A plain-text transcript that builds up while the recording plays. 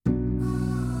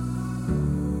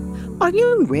Are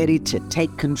you ready to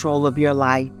take control of your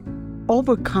life?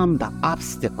 Overcome the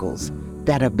obstacles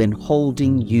that have been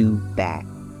holding you back.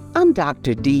 I'm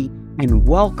Dr. D, and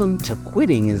welcome to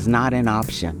Quitting is Not an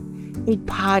Option, a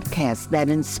podcast that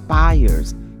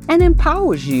inspires and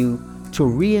empowers you to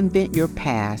reinvent your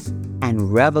past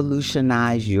and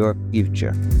revolutionize your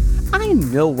future. I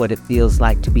know what it feels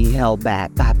like to be held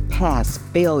back by past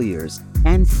failures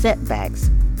and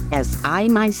setbacks, as I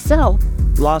myself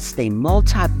lost a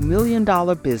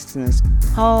multi-million-dollar business,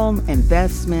 home,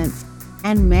 investments,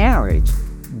 and marriage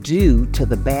due to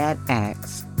the bad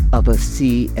acts of a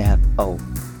CFO.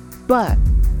 But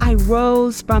I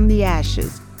rose from the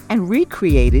ashes and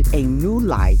recreated a new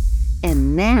life,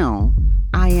 and now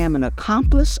I am an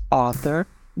accomplished author,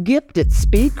 gifted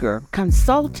speaker,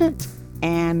 consultant,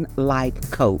 and life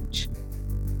coach.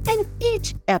 In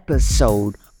each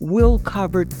episode, we'll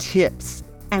cover tips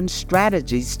and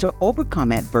strategies to overcome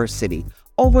adversity,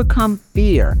 overcome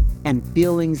fear, and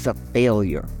feelings of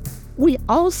failure. We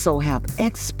also have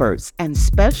experts and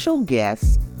special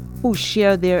guests who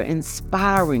share their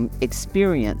inspiring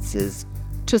experiences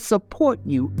to support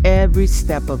you every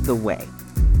step of the way.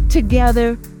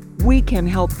 Together, we can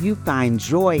help you find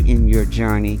joy in your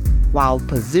journey while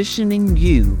positioning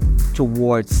you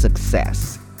towards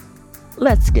success.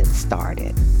 Let's get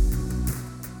started.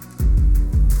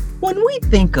 When we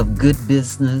think of good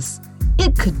business,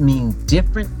 it could mean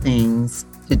different things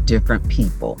to different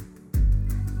people,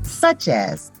 such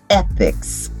as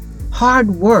ethics,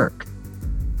 hard work,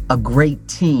 a great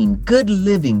team, good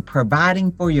living,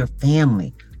 providing for your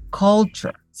family,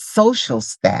 culture, social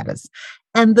status,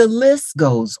 and the list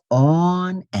goes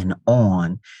on and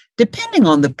on, depending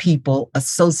on the people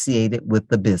associated with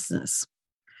the business.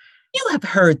 You have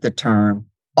heard the term,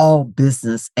 all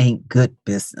business ain't good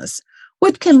business,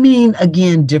 which can mean,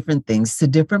 again, different things to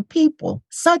different people,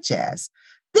 such as,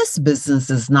 this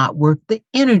business is not worth the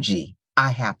energy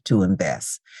I have to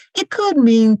invest. It could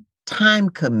mean time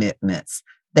commitments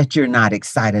that you're not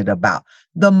excited about.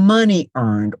 The money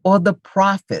earned or the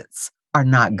profits are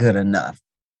not good enough.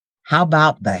 How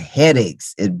about the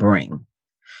headaches it brings?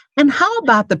 And how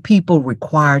about the people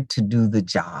required to do the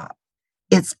job?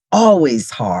 It's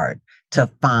always hard to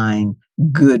find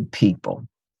good people.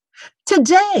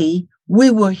 Today, we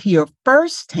will hear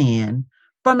firsthand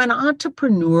from an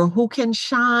entrepreneur who can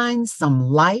shine some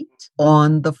light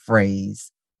on the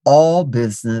phrase, all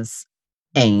business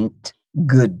ain't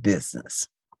good business.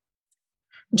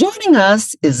 Joining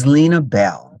us is Lena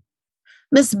Bell.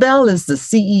 Ms. Bell is the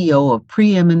CEO of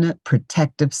Preeminent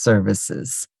Protective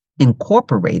Services,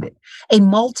 Incorporated, a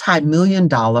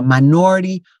multi-million-dollar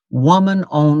minority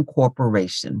woman-owned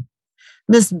corporation.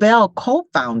 Ms. Bell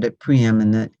co-founded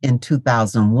Preeminent in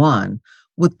 2001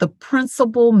 with the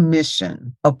principal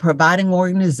mission of providing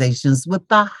organizations with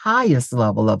the highest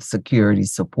level of security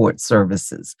support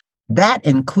services. That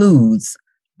includes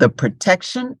the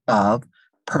protection of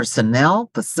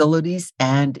personnel, facilities,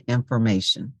 and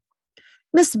information.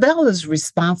 Ms. Bell is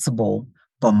responsible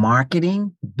for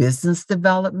marketing, business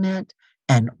development,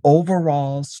 and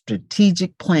overall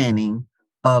strategic planning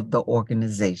of the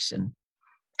organization.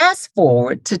 Fast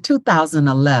forward to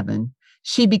 2011,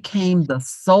 she became the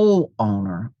sole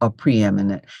owner of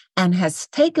Preeminent and has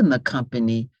taken the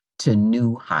company to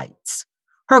new heights.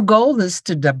 Her goal is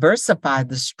to diversify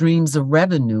the streams of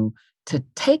revenue to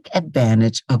take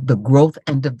advantage of the growth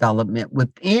and development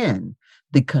within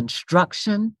the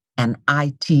construction and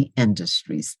IT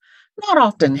industries, not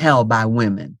often held by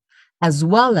women, as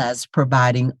well as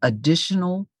providing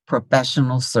additional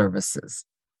professional services.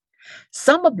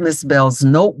 Some of Ms. Bell's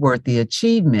noteworthy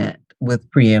achievement with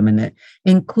Preeminent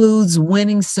includes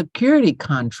winning security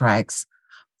contracts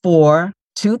for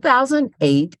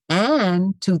 2008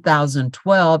 and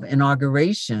 2012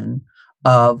 inauguration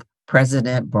of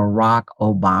President Barack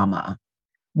Obama.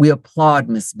 We applaud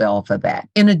Ms. Bell for that.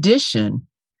 In addition,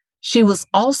 she was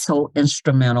also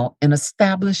instrumental in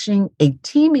establishing a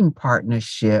teaming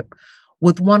partnership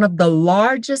with one of the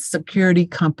largest security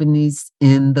companies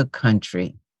in the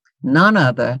country, none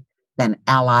other than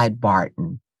Allied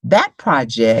Barton. That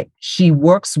project, she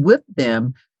works with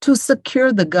them to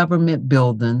secure the government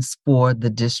buildings for the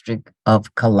District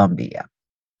of Columbia.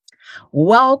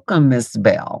 Welcome, Ms.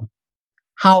 Bell.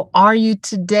 How are you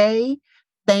today?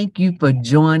 Thank you for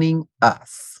joining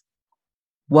us.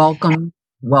 Welcome,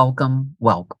 welcome,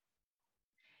 welcome.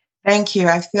 Thank you.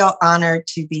 I feel honored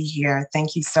to be here.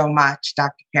 Thank you so much,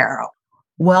 Dr. Carroll.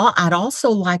 Well, I'd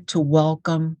also like to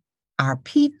welcome our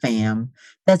PFAM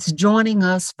that's joining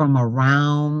us from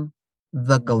around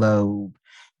the globe.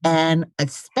 And a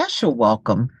special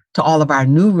welcome to all of our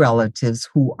new relatives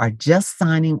who are just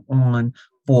signing on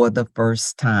for the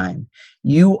first time.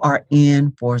 You are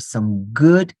in for some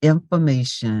good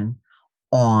information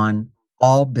on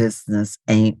All Business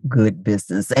Ain't Good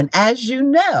Business. And as you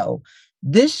know,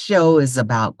 this show is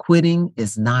about quitting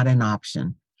is not an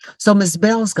option. So Ms.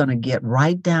 Bell's going to get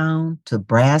right down to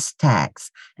brass tacks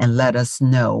and let us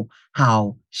know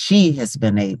how she has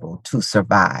been able to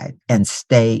survive and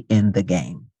stay in the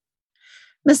game.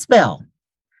 Ms. Bell,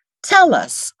 tell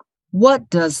us, what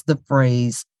does the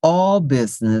phrase all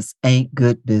business ain't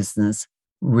good business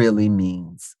really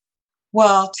means?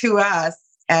 Well, to us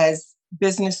as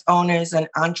business owners and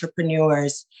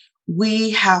entrepreneurs,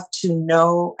 we have to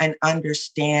know and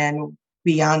understand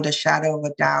beyond a shadow of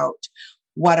a doubt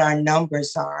what our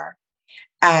numbers are.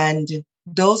 And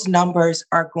those numbers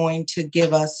are going to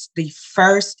give us the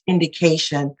first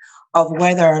indication of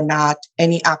whether or not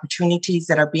any opportunities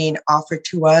that are being offered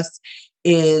to us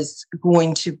is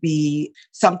going to be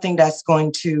something that's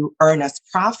going to earn us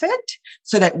profit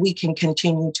so that we can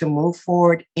continue to move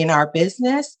forward in our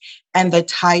business, and the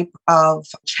type of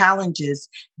challenges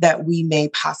that we may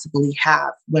possibly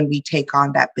have when we take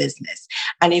on that business.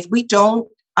 And if we don't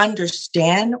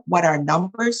understand what our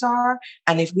numbers are,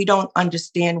 and if we don't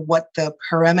understand what the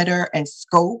perimeter and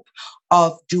scope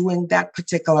of doing that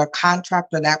particular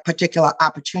contract or that particular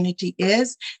opportunity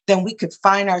is, then we could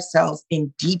find ourselves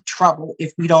in deep trouble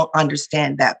if we don't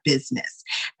understand that business.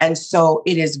 And so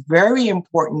it is very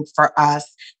important for us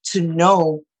to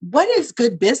know what is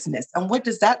good business and what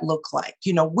does that look like?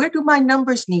 Where do my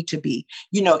numbers need to be?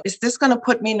 Is this going to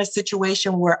put me in a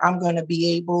situation where I'm going to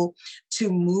be able to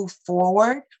move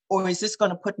forward? Or is this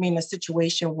going to put me in a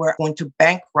situation where I'm going to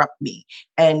bankrupt me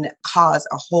and cause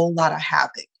a whole lot of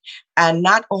havoc? And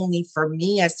not only for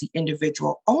me as the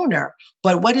individual owner,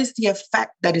 but what is the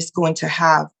effect that it's going to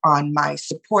have on my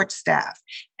support staff?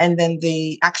 And then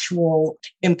the actual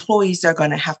employees are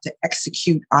going to have to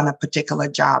execute on a particular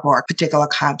job or a particular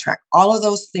contract. All of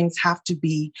those things have to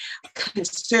be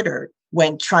considered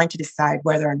when trying to decide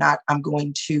whether or not I'm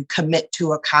going to commit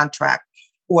to a contract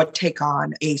or take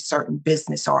on a certain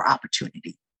business or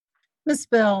opportunity. Ms.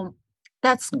 Bell,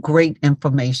 that's great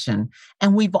information.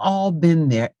 And we've all been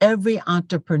there. Every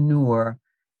entrepreneur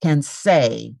can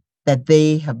say that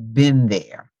they have been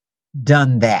there,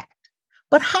 done that.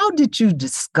 But how did you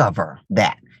discover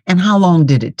that? And how long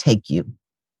did it take you?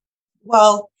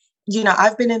 Well,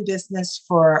 I've been in business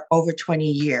for over 20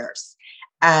 years.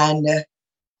 And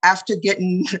after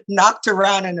getting knocked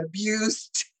around and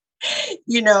abused,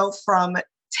 from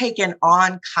taking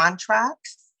on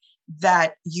contracts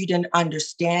that you didn't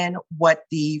understand what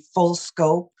the full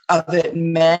scope of it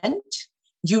meant,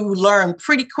 you learn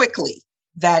pretty quickly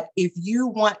that if you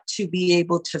want to be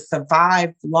able to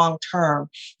survive long term,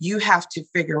 you have to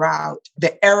figure out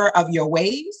the error of your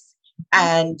ways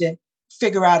and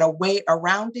figure out a way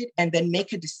around it, and then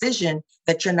make a decision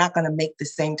that you're not going to make the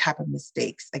same type of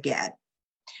mistakes again.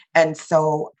 And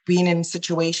so being in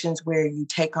situations where you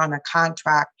take on a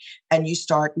contract and you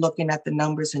start looking at the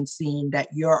numbers and seeing that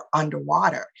you're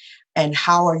underwater, and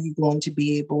how are you going to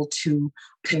be able to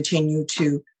continue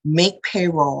to make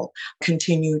payroll,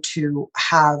 continue to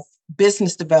have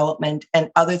business development and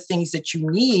other things that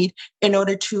you need in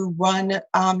order to run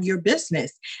your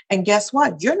business. And guess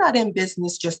what? You're not in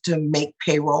business just to make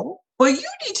payroll. Well, you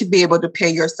need to be able to pay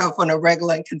yourself on a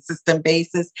regular and consistent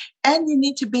basis, and you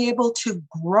need to be able to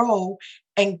grow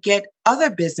and get other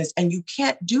business. And you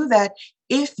can't do that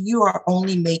if you are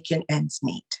only making ends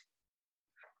meet.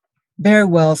 Very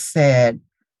well said.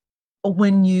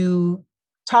 When you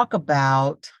talk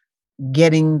about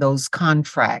getting those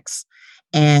contracts,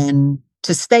 and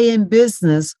to stay in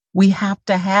business, we have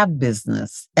to have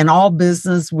business. And all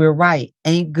business, we're right,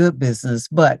 ain't good business.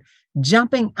 But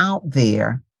jumping out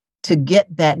there to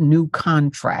get that new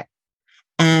contract,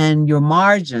 and your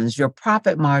margins, your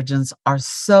profit margins are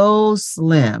so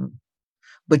slim,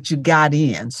 but you got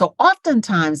in. So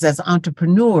oftentimes as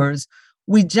entrepreneurs,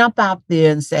 we jump out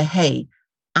there and say, hey,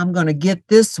 I'm going to get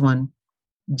this one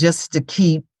just to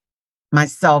keep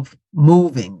myself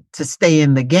moving, to stay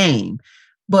in the game.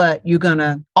 But you're going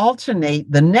to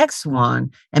alternate the next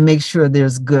one and make sure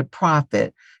there's good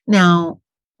profit. Now,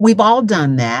 we've all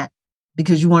done that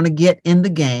because you want to get in the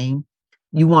game.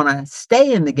 You want to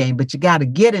stay in the game, but you got to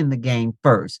get in the game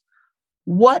first.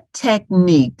 What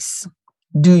techniques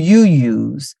do you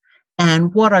use,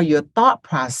 and what are your thought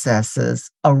processes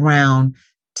around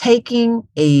taking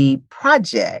a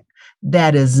project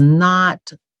that is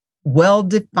not well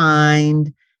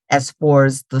defined as far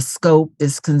as the scope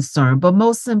is concerned, but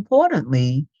most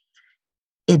importantly,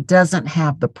 it doesn't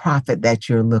have the profit that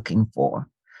you're looking for?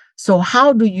 So,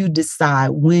 how do you decide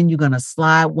when you're going to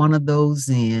slide one of those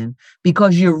in?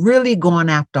 Because you're really going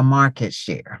after market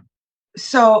share.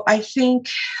 So I think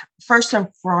first and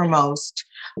foremost,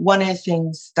 one of the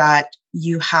things that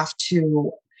you have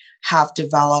to have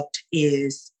developed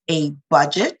is a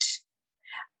budget.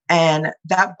 And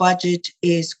that budget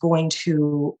is going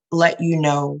to let you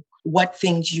know what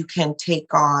things you can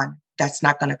take on that's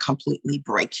not going to completely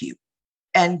break you.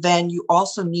 And then you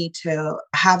also need to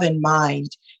have in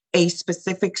mind a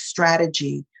specific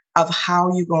strategy of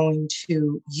how you're going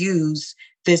to use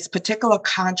this particular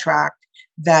contract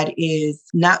that is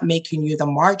not making you the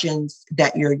margins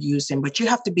that you're using. But you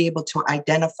have to be able to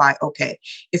identify, okay,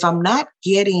 if I'm not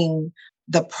getting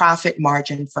the profit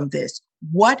margin from this,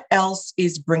 what else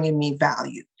is bringing me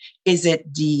value? Is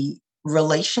it the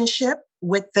relationship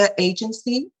with the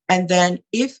agency? And then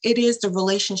if it is the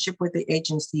relationship with the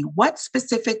agency, what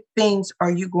specific things are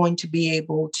you going to be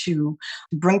able to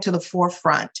bring to the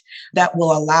forefront that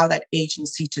will allow that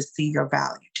agency to see your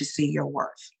value, to see your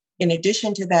worth? In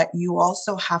addition to that, you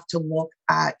also have to look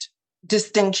at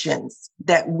distinctions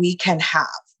that we can have.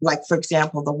 Like, for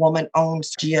example, the woman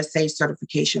owns GSA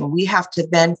certification. We have to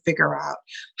then figure out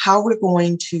how we're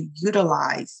going to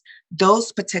utilize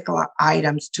those particular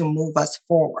items to move us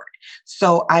forward.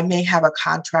 So I may have a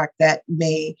contract that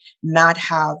may not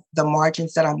have the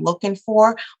margins that I'm looking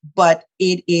for, but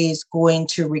it is going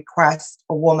to request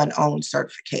a woman-owned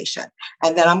certification.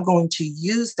 And then I'm going to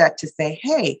use that to say,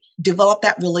 hey, develop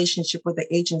that relationship with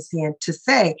the agency and to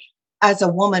say, as a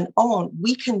woman-owned,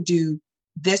 we can do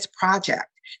this project.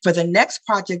 For the next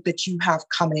project that you have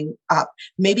coming up,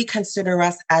 maybe consider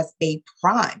us as a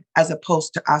prime, as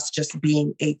opposed to us just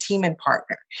being a team and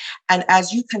partner. And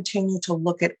as you continue to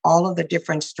look at all of the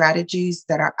different strategies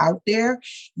that are out there,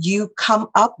 you come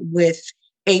up with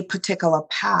a particular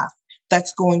path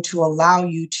that's going to allow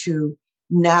you to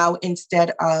now,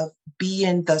 instead of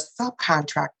being the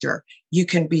subcontractor, you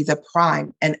can be the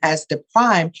prime. And as the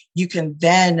prime, you can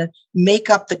then make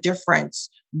up the difference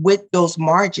with those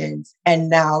margins. And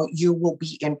now you will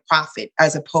be in profit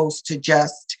as opposed to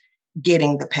just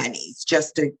getting the pennies,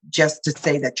 just to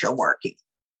say that you're working.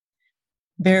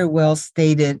 Very well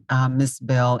stated, Ms.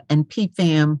 Bell. And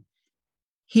PFAM,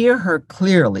 hear her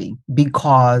clearly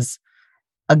because,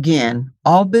 again,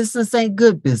 all business ain't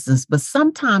good business, but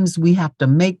sometimes we have to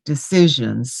make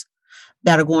decisions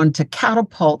that are going to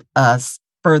catapult us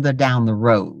further down the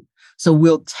road. So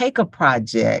we'll take a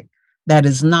project that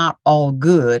is not all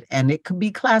good, and it could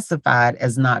be classified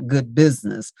as not good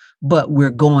business, but we're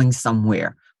going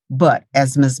somewhere. But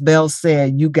as Ms. Bell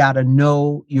said, you got to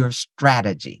know your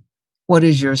strategy. What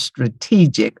is your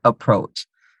strategic approach?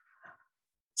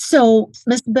 So,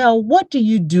 Ms. Bell, what do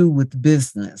you do with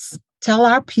business? Tell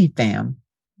our PFAM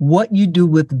what you do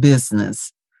with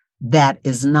business that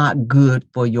is not good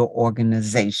for your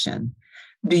organization.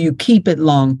 Do you keep it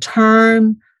long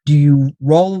term? Do you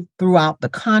roll throughout the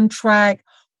contract?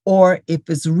 Or if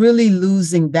it's really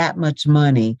losing that much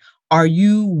money, are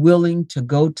you willing to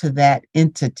go to that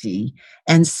entity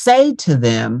and say to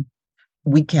them,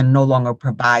 we can no longer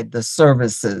provide the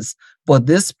services for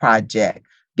this project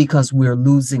because we're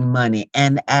losing money?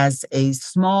 And as a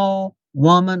small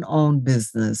woman-owned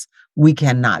business, we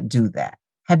cannot do that.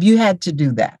 Have you had to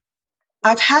do that?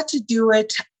 I've had to do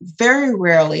it very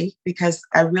rarely because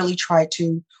I really try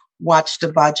to watch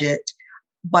the budget,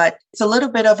 but it's a little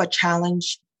bit of a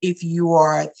challenge if you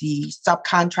are the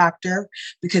subcontractor,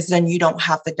 because then you don't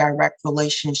have the direct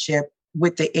relationship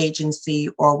with the agency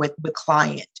or with the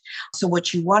client. So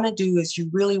what you want to do is you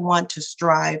really want to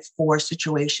strive for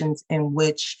situations in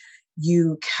which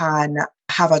you can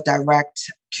have a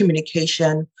direct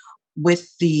communication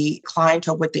with the client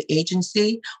or with the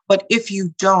agency. But if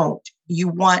you don't, you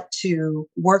want to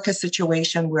work a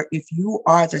situation where if you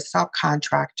are the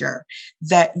subcontractor,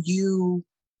 that you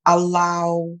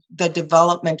allow the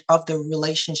development of the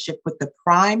relationship with the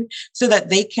prime so that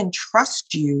they can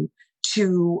trust you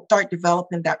to start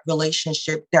developing that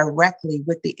relationship directly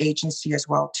with the agency as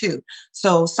well too.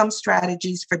 So some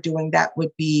strategies for doing that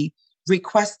would be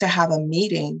request to have a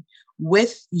meeting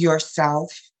with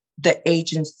yourself, the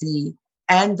agency,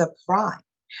 and the prime.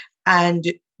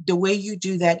 And the way you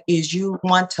do that is you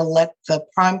want to let the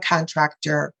prime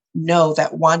contractor know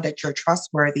that one, that you're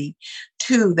trustworthy,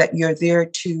 two, that you're there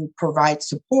to provide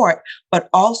support, but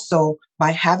also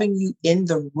by having you in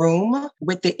the room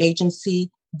with the agency,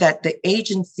 that the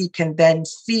agency can then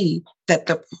see that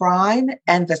the prime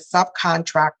and the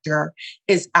subcontractor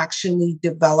is actually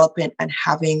developing and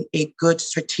having a good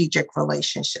strategic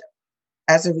relationship.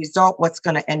 As a result, what's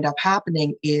going to end up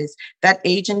happening is that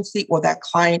agency or that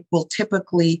client will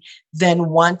typically then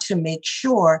want to make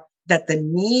sure that the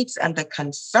needs and the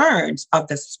concerns of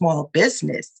the small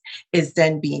business is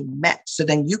then being met. So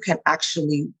then you can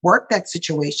actually work that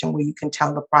situation where you can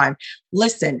tell the prime,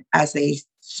 listen, as a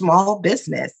small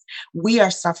business, we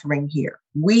are suffering here.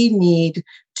 We need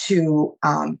to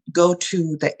go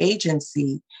to the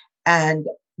agency and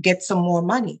get some more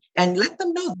money, and let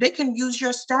them know they can use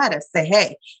your status. Say,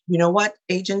 hey, you know what,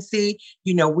 agency,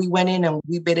 we went in and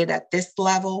we bid it at this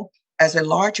level. As a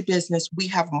large business, we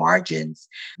have margins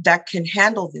that can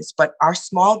handle this, but our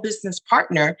small business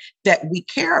partner that we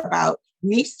care about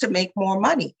needs to make more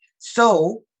money.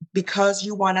 So because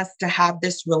you want us to have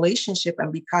this relationship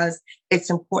and because it's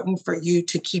important for you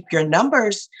to keep your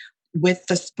numbers with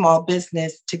the small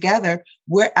business together,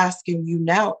 we're asking you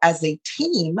now as a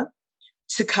team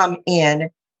to come in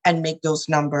and make those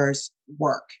numbers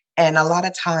work. And a lot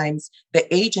of times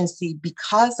the agency,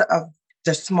 because of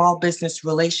the small business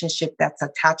relationship that's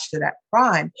attached to that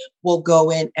prime, will go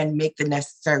in and make the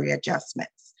necessary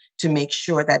adjustments to make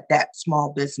sure that that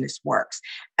small business works.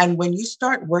 And when you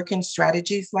start working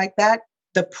strategies like that,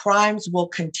 the primes will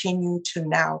continue to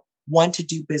now want to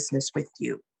do business with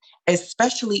you,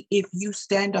 especially if you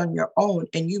stand on your own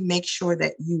and you make sure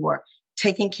that you are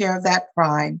taking care of that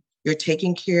prime, you're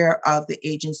taking care of the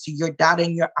agency, you're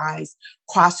dotting your I's,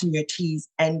 crossing your T's,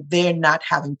 and they're not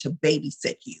having to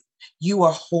babysit you. You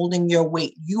are holding your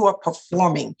weight. You are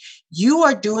performing. You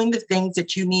are doing the things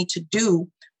that you need to do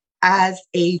as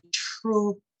a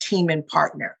true team and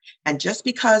partner. And just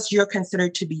because you're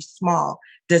considered to be small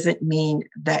doesn't mean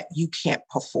that you can't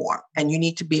perform. And you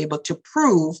need to be able to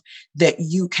prove that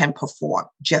you can perform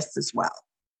just as well.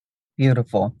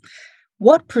 Beautiful.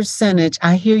 What percentage,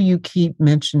 I hear you keep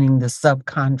mentioning the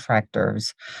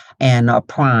subcontractors and a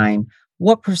prime.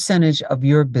 What percentage of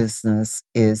your business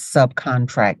is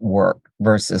subcontract work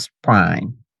versus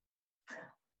prime?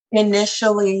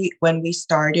 Initially, when we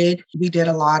started, we did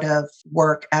a lot of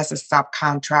work as a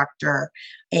subcontractor.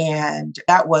 And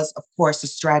that was, of course, a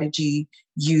strategy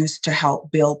used to help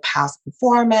build past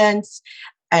performance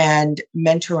and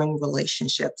mentoring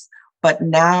relationships. But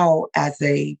now, as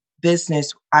a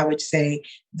business, I would say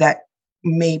that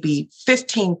maybe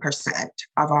 15%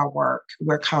 of our work,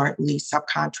 we're currently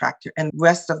subcontractor, and the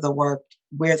rest of the work,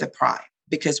 we're the prime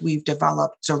because we've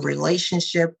developed a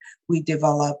relationship, we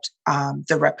developed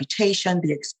the reputation,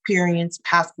 the experience,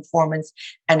 past performance,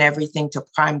 and everything to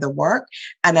prime the work.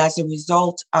 And as a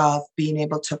result of being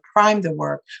able to prime the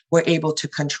work, we're able to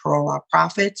control our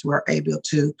profits, we're able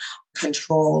to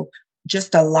control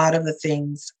just a lot of the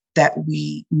things that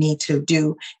we need to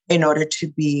do in order to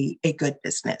be a good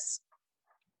business.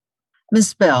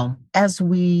 Ms. Bell, as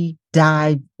we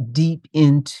dive deep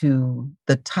into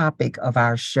the topic of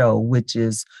our show, which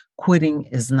is quitting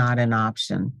is not an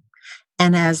option,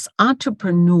 and as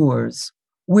entrepreneurs,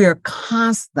 we're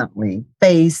constantly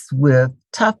faced with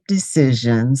tough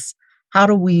decisions. How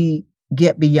do we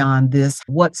get beyond this?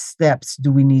 What steps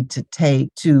do we need to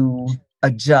take to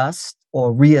adjust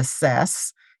or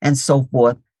reassess and so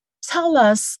forth? Tell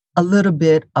us a little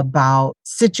bit about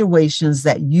situations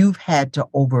that you've had to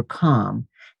overcome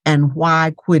and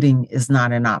why quitting is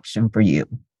not an option for you.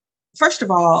 First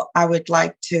of all, I would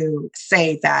like to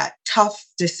say that tough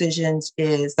decisions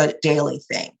is a daily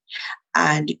thing,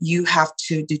 and you have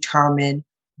to determine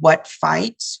what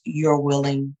fights you're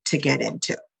willing to get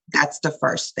into. That's the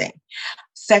first thing.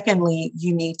 Secondly,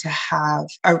 you need to have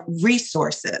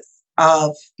resources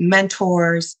of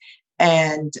mentors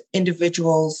and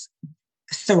individuals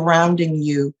surrounding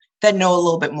you that know a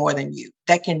little bit more than you,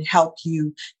 that can help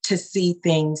you to see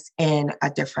things in a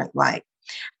different light.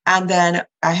 And then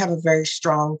I have a very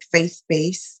strong faith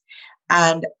base.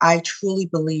 And I truly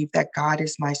believe that God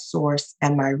is my source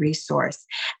and my resource.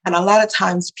 And a lot of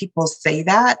times people say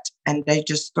that and they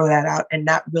just throw that out and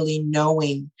not really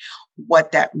knowing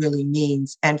what that really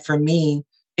means. And for me,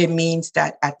 it means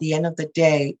that at the end of the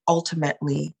day,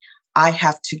 ultimately, I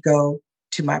have to go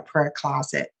to my prayer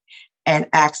closet and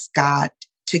ask God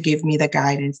to give me the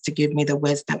guidance, to give me the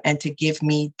wisdom, and to give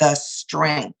me the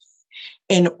strength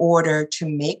in order to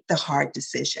make the hard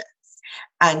decisions.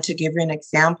 And to give you an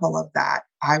example of that,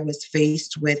 I was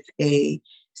faced with a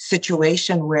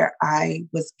situation where I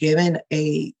was given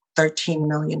a $13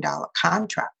 million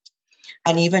contract.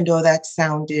 And even though that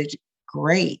sounded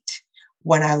great,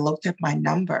 when I looked at my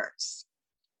numbers,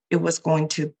 it was going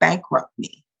to bankrupt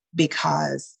me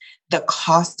because the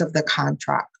cost of the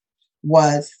contract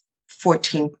was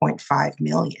 14.5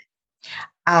 million.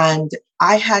 And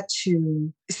I had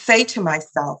to say to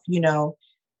myself,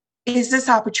 is this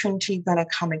opportunity going to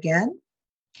come again?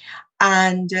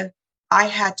 And I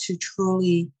had to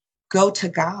truly go to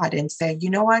God and say, you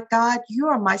know what, God, you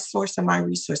are my source and my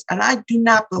resource. And I do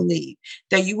not believe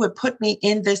that you would put me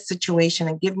in this situation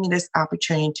and give me this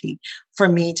opportunity for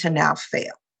me to now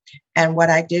fail. And what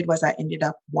I did was I ended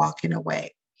up walking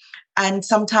away. And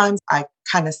sometimes I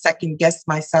kind of second guessed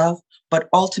myself, but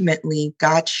ultimately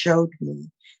God showed me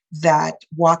that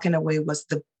walking away was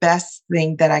the best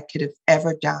thing that I could have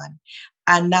ever done.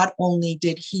 And not only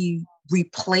did he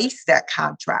replace that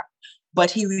contract, but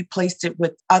he replaced it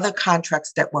with other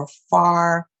contracts that were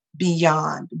far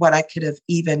beyond what I could have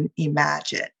even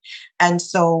imagined. And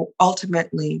so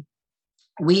ultimately,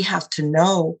 we have to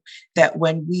know that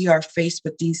when we are faced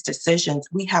with these decisions,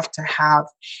 we have to have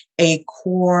a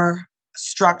core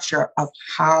structure of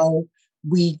how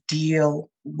we deal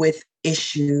with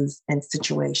issues and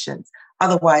situations.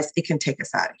 Otherwise, it can take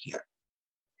us out of here.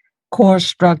 Core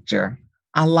structure.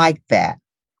 I like that.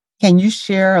 Can you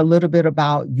share a little bit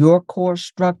about your core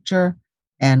structure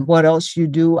and what else you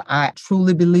do? I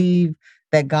truly believe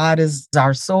that God is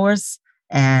our source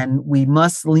and we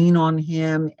must lean on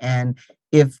him. And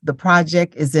if the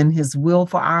project is in his will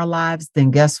for our lives, then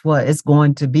guess what? It's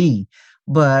going to be.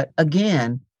 But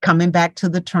again, coming back to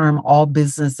the term, all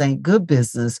business ain't good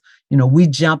business, we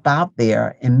jump out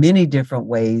there in many different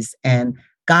ways, and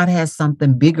God has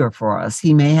something bigger for us.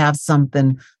 He may have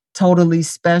something totally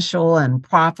special and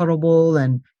profitable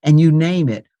and you name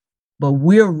it. But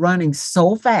we're running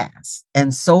so fast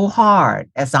and so hard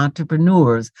as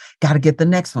entrepreneurs, got to get the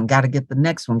next one, got to get the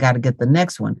next one, got to get the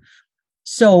next one.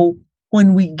 So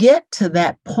when we get to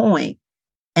that point,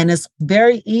 and it's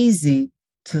very easy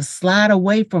to slide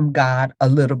away from God a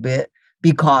little bit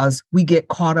because we get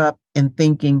caught up in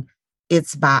thinking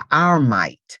it's by our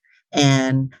might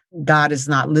and God is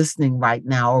not listening right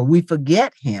now, or we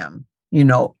forget him,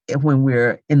 when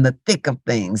we're in the thick of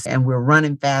things and we're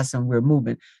running fast and we're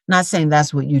moving. Not saying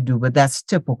that's what you do, but that's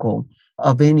typical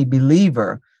of any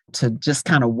believer to just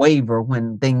kind of waver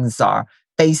when things are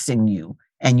facing you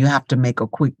and you have to make a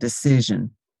quick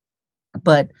decision.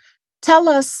 But tell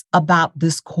us about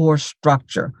this core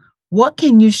structure. What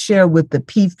can you share with the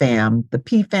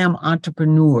PFAM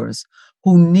entrepreneurs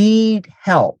who need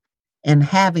help in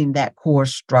having that core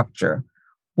structure?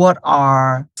 What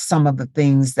are some of the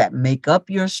things that make up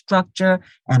your structure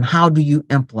and how do you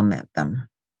implement them?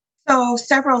 So,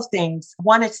 several things.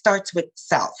 One, it starts with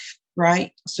self,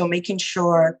 right? So, making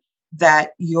sure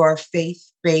that your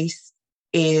faith base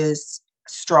is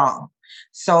strong.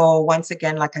 So, once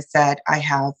again, like I said, I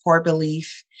have core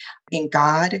belief in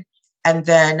God, and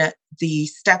then the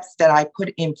steps that I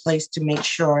put in place to make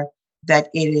sure that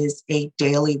it is a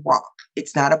daily walk.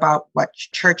 It's not about what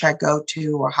church I go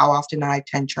to or how often I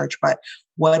attend church, but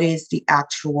what is the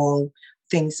actual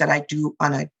things that I do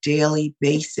on a daily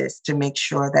basis to make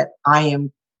sure that I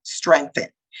am strengthened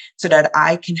so that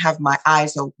I can have my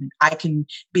eyes open. I can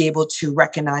be able to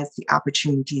recognize the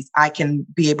opportunities. I can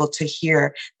be able to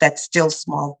hear that still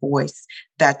small voice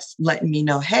that's letting me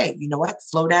know, hey, you know what,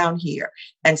 slow down here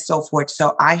and so forth.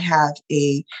 So I have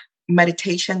a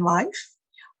meditation life.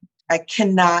 I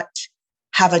cannot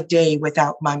have a day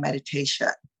without my meditation.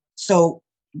 So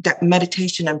that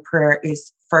meditation and prayer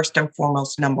is first and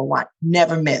foremost, number one,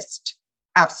 never missed.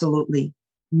 Absolutely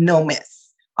no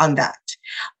miss on that.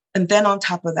 And then on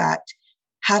top of that,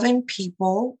 having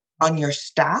people on your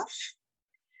staff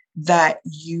that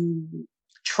you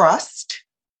trust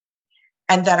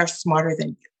and that are smarter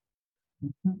than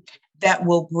you, that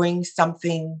will bring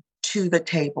something to the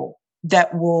table,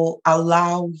 that will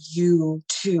allow you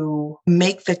to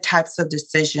make the types of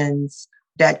decisions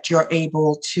that you're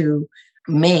able to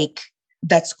make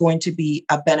that's going to be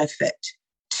a benefit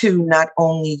to not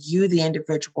only you, the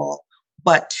individual,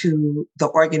 but to the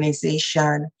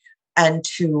organization and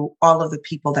to all of the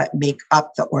people that make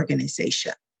up the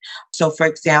organization. So, for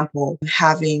example,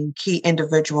 having key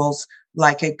individuals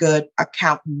like a good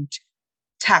accountant,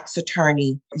 tax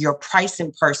attorney, your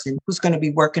pricing person who's going to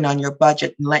be working on your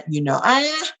budget and letting you know,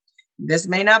 this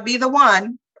may not be the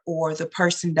one, or the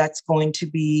person that's going to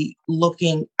be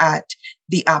looking at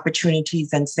the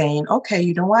opportunities and saying, okay,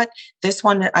 you know what, this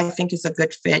one I think is a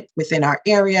good fit within our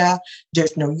area.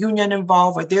 There's no union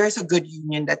involved, or there is a good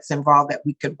union that's involved that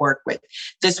we could work with.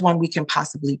 This one we can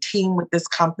possibly team with this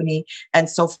company and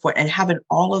so forth, and having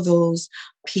all of those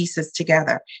pieces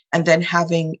together, and then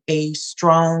having a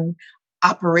strong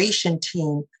operation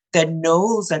team that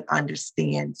knows and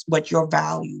understands what your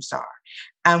values are.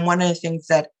 And one of the things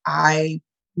that I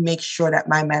make sure that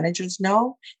my managers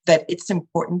know, that it's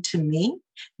important to me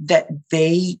that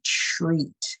they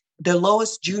treat the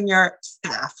lowest junior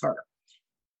staffer.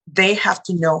 They have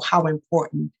to know how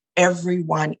important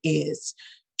everyone is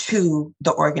to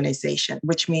the organization,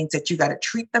 which means that you got to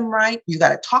treat them right, you got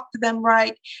to talk to them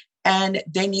right, and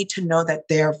they need to know that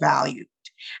they're valued.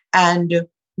 And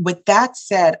with that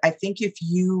said, I think if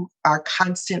you are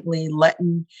constantly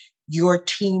letting your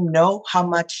team know how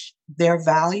much they're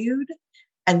valued,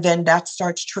 and then that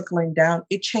starts trickling down,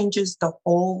 it changes the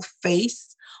whole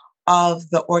face of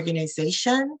the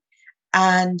organization.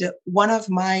 And one of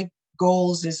my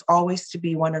goals is always to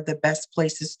be one of the best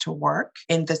places to work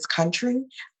in this country.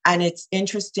 And it's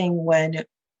interesting when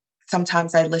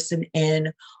sometimes I listen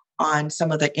in on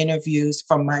some of the interviews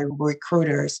from my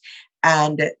recruiters,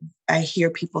 and I hear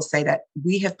people say that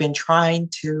we have been trying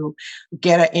to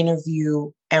get an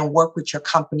interview and work with your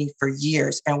company for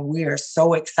years. And we are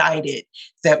so excited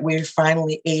that we're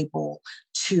finally able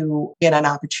to get an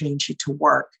opportunity to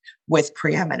work with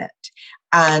Preeminent.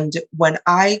 And when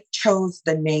I chose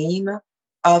the name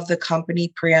of the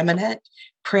company, Preeminent,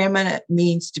 Preeminent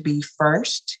means to be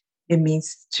first. It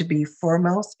means to be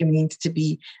foremost. It means to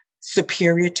be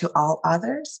superior to all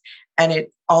others. And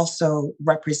it also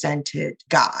represented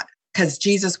God because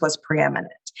Jesus was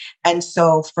preeminent. And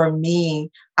so for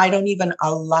me, I don't even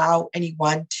allow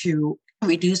anyone to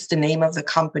reduce the name of the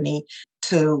company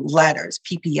to letters,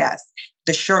 PPS.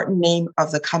 The short name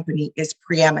of the company is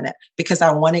Preeminent because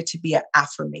I want it to be an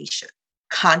affirmation,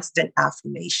 constant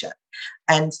affirmation.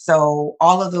 And so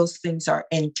all of those things are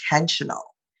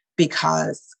intentional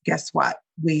because guess what?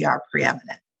 We are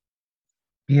preeminent.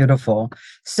 Beautiful.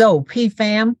 So,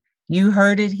 PFAM, you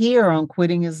heard it here on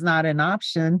Quitting is Not an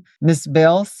Option. Ms.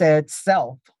 Bell said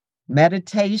self,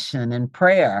 meditation and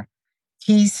prayer,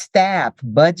 key staff,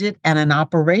 budget, and an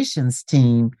operations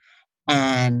team,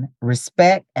 and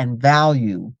respect and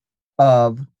value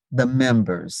of the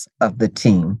members of the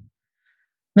team.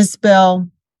 Ms. Bell,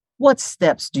 what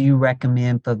steps do you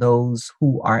recommend for those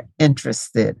who are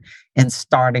interested in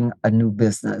starting a new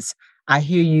business? I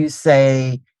hear you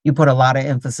say you put a lot of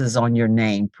emphasis on your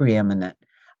name, Preeminent.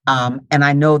 And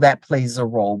I know that plays a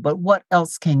role, but what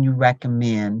else can you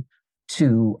recommend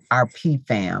to our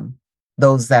PFAM,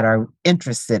 those that are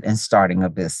interested in starting a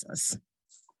business?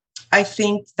 I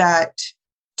think that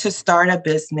to start a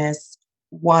business,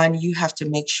 one, you have to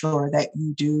make sure that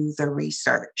you do the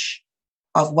research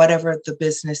of whatever the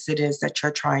business it is that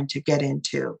you're trying to get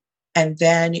into. And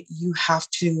then you have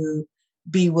to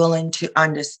be willing to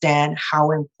understand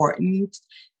how important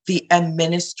the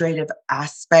administrative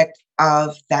aspect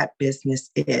of that business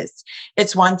is.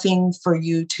 It's one thing for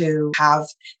you to have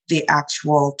the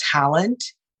actual talent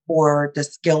or the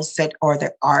skill set or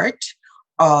the art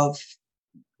of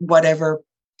whatever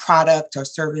product or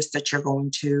service that you're going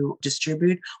to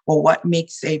distribute. Well, what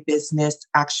makes a business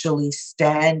actually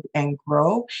stand and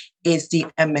grow is the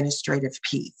administrative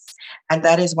piece. And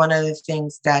that is one of the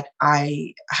things that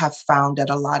I have found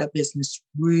that a lot of business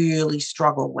really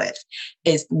struggle with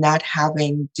is not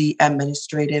having the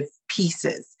administrative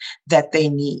pieces that they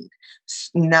need,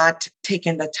 not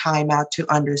taking the time out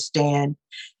to understand,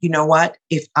 you know what,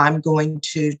 if I'm going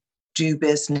to do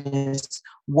business,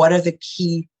 what are the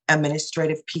key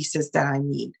administrative pieces that I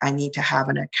need? I need to have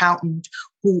an accountant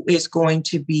who is going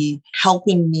to be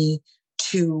helping me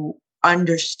to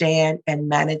understand and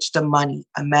manage the money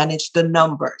and manage the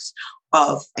numbers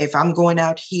of if I'm going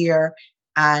out here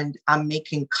and I'm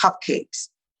making cupcakes,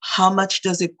 how much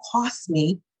does it cost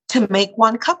me to make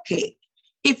one cupcake?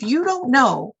 If you don't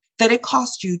know that it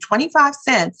costs you 25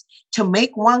 cents to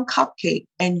make one cupcake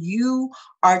and you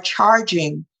are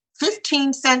charging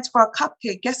 15 cents for a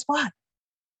cupcake, guess what?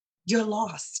 You're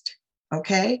lost.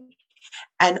 Okay.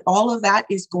 And all of that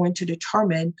is going to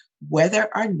determine whether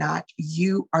or not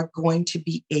you are going to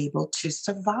be able to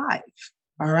survive.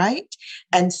 All right.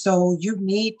 And so you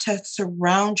need to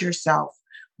surround yourself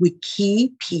with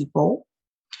key people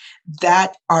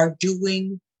that are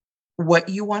doing what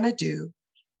you want to do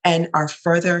and are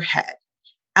further ahead.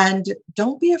 And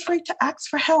don't be afraid to ask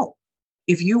for help.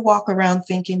 If you walk around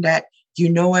thinking that you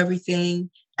know everything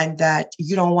and that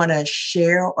you don't want to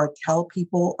share or tell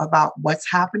people about what's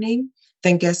happening,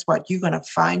 then guess what? You're going to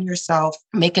find yourself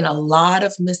making a lot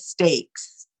of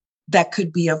mistakes that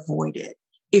could be avoided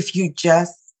if you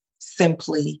just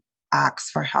simply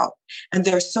ask for help. And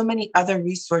there are so many other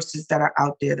resources that are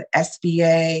out there, the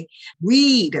SBA.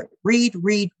 Read,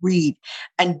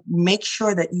 and make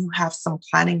sure that you have some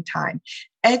planning time.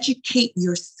 Educate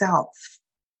yourself.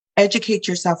 Educate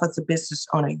yourself as a business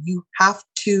owner. You have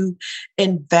to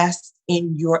invest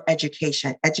in your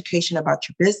education about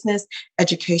your business,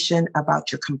 education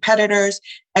about your competitors,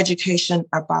 education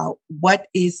about what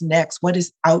is next, what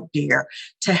is out there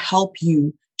to help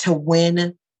you to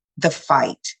win the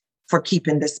fight for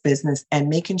keeping this business and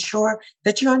making sure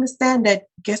that you understand that,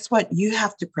 guess what? You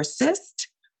have to persist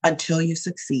until you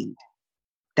succeed.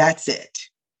 That's it.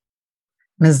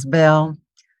 Ms. Bell,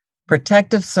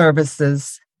 protective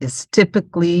services is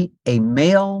typically a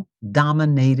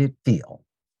male-dominated field.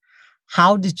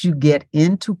 How did you get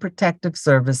into protective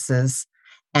services,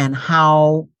 and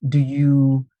how do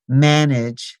you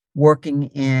manage working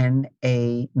in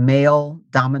a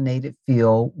male-dominated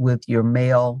field with your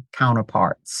male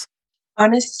counterparts?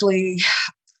 Honestly,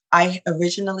 I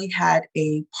originally had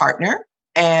a partner,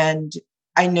 and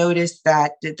I noticed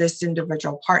that this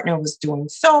individual partner was doing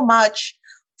so much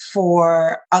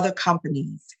for other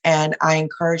companies. And I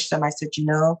encouraged them. I said,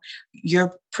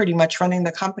 you're pretty much running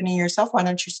the company yourself. Why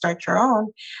don't you start your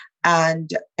own?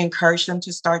 And encouraged them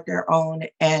to start their own.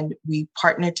 And we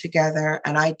partnered together.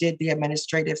 And I did the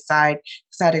administrative side,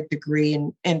 because I had a degree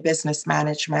in business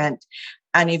management.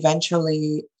 And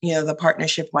eventually, the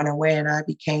partnership went away and I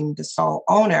became the sole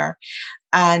owner.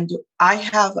 And I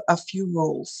have a few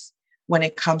rules when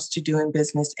it comes to doing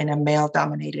business in a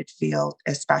male-dominated field,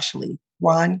 especially.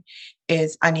 One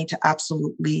is I need to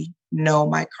absolutely know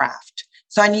my craft.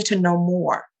 So I need to know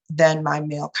more than my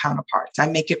male counterparts. I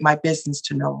make it my business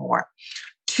to know more.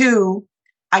 Two,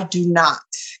 I do not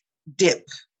dip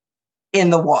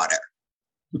in the water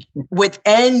with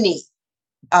any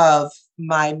of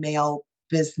my male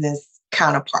business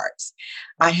counterparts.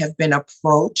 I have been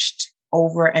approached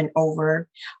over and over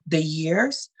the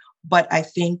years, but I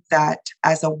think that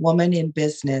as a woman in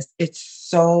business, it's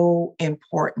so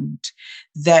important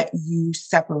that you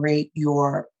separate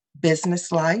your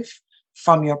business life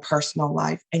from your personal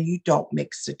life and you don't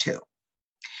mix the two.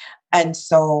 And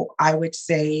so I would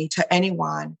say to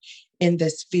anyone in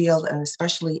this field, and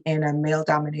especially in a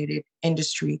male-dominated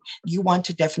industry, you want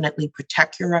to definitely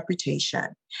protect your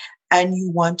reputation. And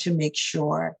you want to make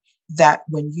sure that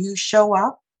when you show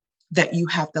up, that you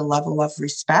have the level of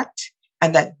respect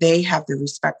and that they have the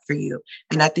respect for you.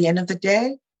 And at the end of the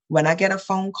day, when I get a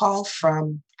phone call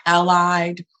from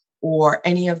Allied or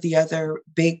any of the other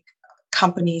big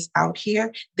companies out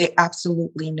here, they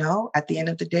absolutely know at the end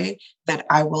of the day that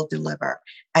I will deliver.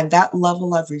 And that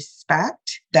level of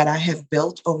respect that I have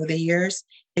built over the years,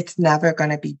 it's never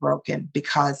going to be broken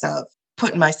because of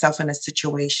putting myself in a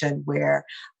situation where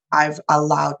I've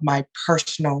allowed my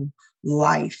personal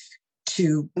life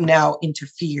to now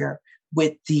interfere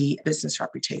with the business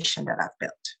reputation that I've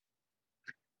built.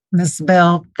 Ms.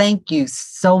 Bell, thank you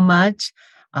so much.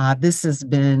 This has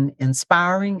been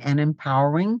inspiring and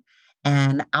empowering.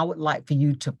 And I would like for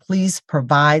you to please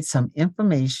provide some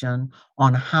information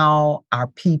on how our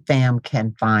PFAM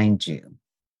can find you.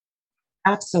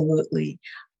 Absolutely.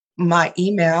 My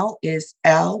email is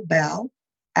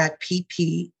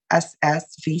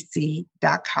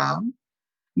lbell@ppssvc.com.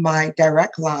 My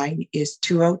direct line is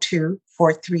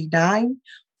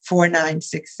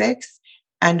 202-439-4966.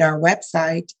 And our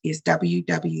website is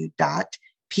www.ppssvc.com.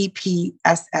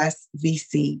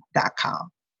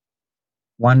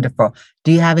 Wonderful.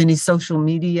 Do you have any social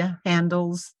media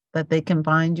handles that they can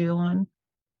find you on?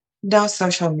 No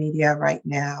social media right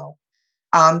now.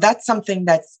 That's something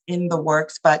that's in the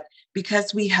works, but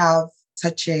because we have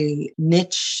such a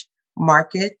niche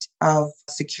market of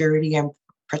security and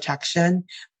protection,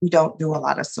 we don't do a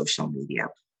lot of social media.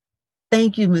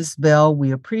 Thank you, Ms. Bell. We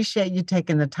appreciate you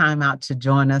taking the time out to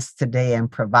join us today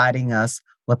and providing us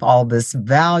with all this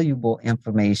valuable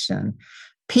information.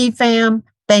 PFAM,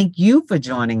 thank you for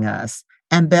joining us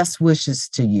and best wishes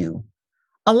to you.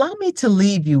 Allow me to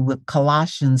leave you with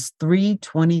Colossians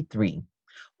 3:23.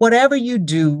 Whatever you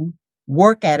do,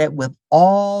 work at it with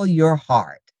all your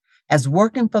heart, as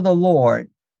working for the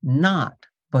Lord, not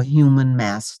for human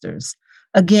masters.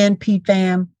 Again,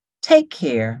 PFAM, take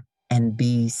care and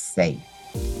be safe.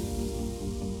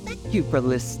 Thank you for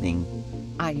listening.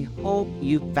 I hope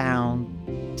you found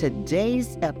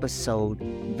today's episode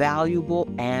valuable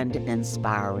and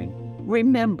inspiring.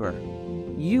 Remember,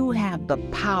 you have the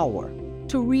power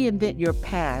to reinvent your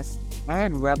past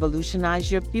and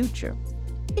revolutionize your future.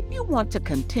 If you want to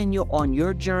continue on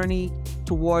your journey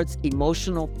towards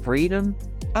emotional freedom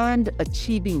and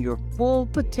achieving your full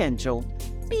potential,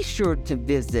 be sure to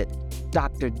visit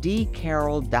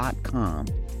drdcarroll.com.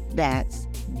 That's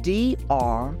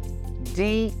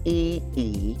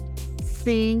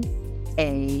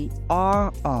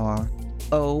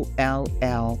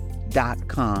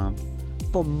DRDEECARROLL.com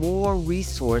for more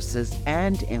resources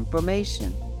and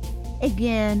information.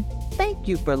 Again, thank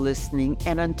you for listening,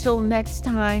 and until next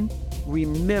time,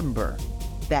 remember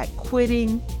that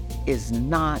quitting is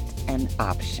not an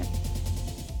option.